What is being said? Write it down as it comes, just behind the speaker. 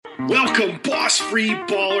Welcome, Boss Free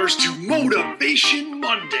Ballers, to Motivation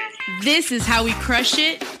Monday. This is how we crush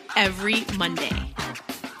it every Monday.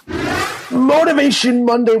 Motivation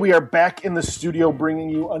Monday, we are back in the studio bringing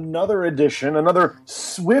you another edition, another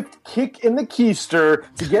swift kick in the keister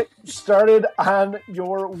to get started on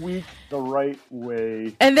your week the right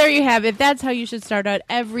way. And there you have it. That's how you should start out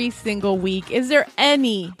every single week. Is there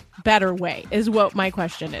any better way is what my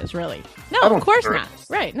question is, really. No, of course not.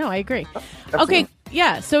 Right. No, I agree. Absolutely. Okay.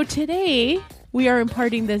 Yeah. So today we are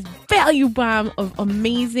imparting this value bomb of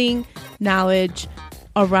amazing knowledge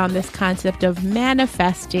around this concept of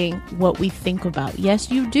manifesting what we think about.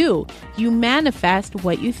 Yes, you do. You manifest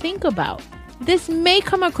what you think about. This may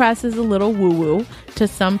come across as a little woo-woo to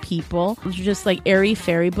some people, just like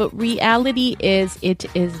airy-fairy, but reality is it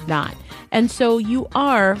is not. And so you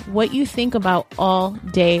are what you think about all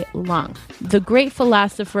day long. The great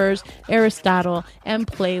philosophers, Aristotle and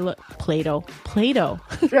Plato.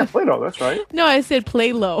 Yeah, Plato, that's right. No, I said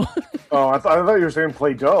Play-Lo. Oh, I thought you were saying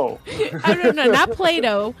Play-Doh. No, not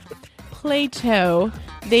Plato. Plato.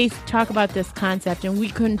 They talk about this concept, and we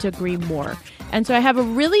couldn't agree more. And so I have a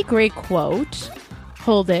really great quote.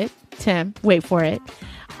 Hold it, Tim. Wait for it.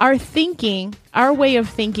 Our way of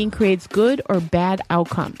thinking creates good or bad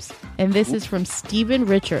outcomes. And this is from Stephen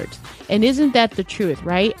Richards. And isn't that the truth,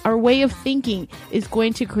 right? Our way of thinking is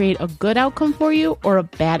going to create a good outcome for you or a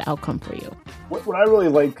bad outcome for you. What I really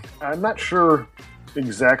like, I'm not sure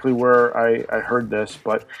exactly where I heard this,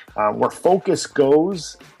 but where focus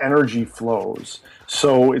goes, energy flows.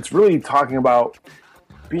 So it's really talking about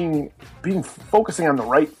being focusing on the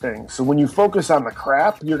right thing. So when you focus on the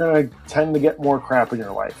crap, you're going to tend to get more crap in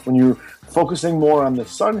your life. When you're focusing more on the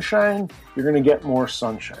sunshine, you're going to get more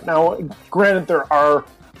sunshine. Now, granted, there are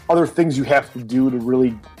other things you have to do to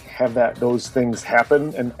really have those things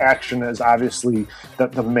happen, and action is obviously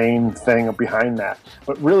the main thing behind that.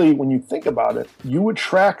 But really, when you think about it, you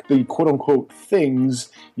attract the quote-unquote things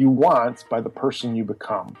you want by the person you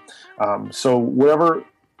become. So whatever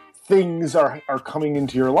things are coming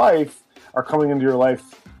into your life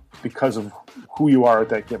because of who you are at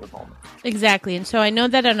that given moment. Exactly. And so I know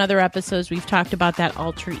that in other episodes we've talked about that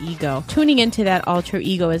alter ego. Tuning into that alter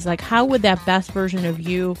ego is like, how would that best version of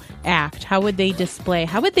you act? How would they display?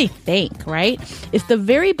 How would they think, right? If the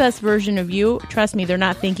very best version of you, trust me, they're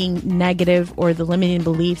not thinking negative or the limiting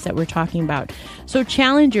beliefs that we're talking about. So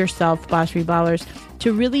challenge yourself, Boss Reballers,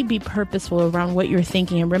 to really be purposeful around what you're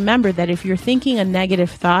thinking. And remember that if you're thinking a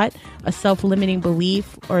negative thought, a self-limiting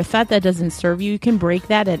belief, or a thought that doesn't serve you, you can break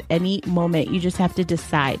that at any moment. You just have to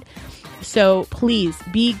decide. So please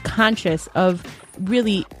be conscious of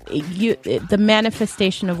really the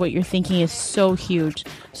manifestation of what you're thinking is so huge.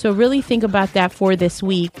 So really think about that for this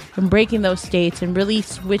week and breaking those states and really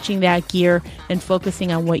switching that gear and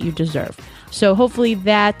focusing on what you deserve. So hopefully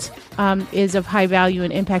that is of high value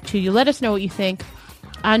and impact to you. Let us know what you think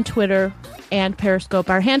on Twitter and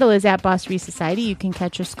Periscope. Our handle is at Boss Free Society. You can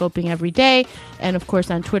catch us scoping every day. And of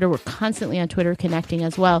course on Twitter, we're constantly on Twitter connecting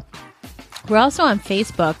as well. We're also on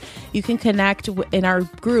Facebook. You can connect in our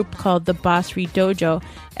group called the Boss Free Dojo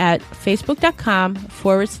at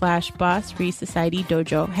facebook.com/Boss Free Society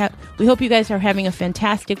Dojo. We hope you guys are having a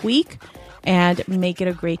fantastic week and make it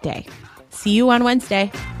a great day. See you on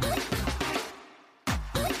Wednesday.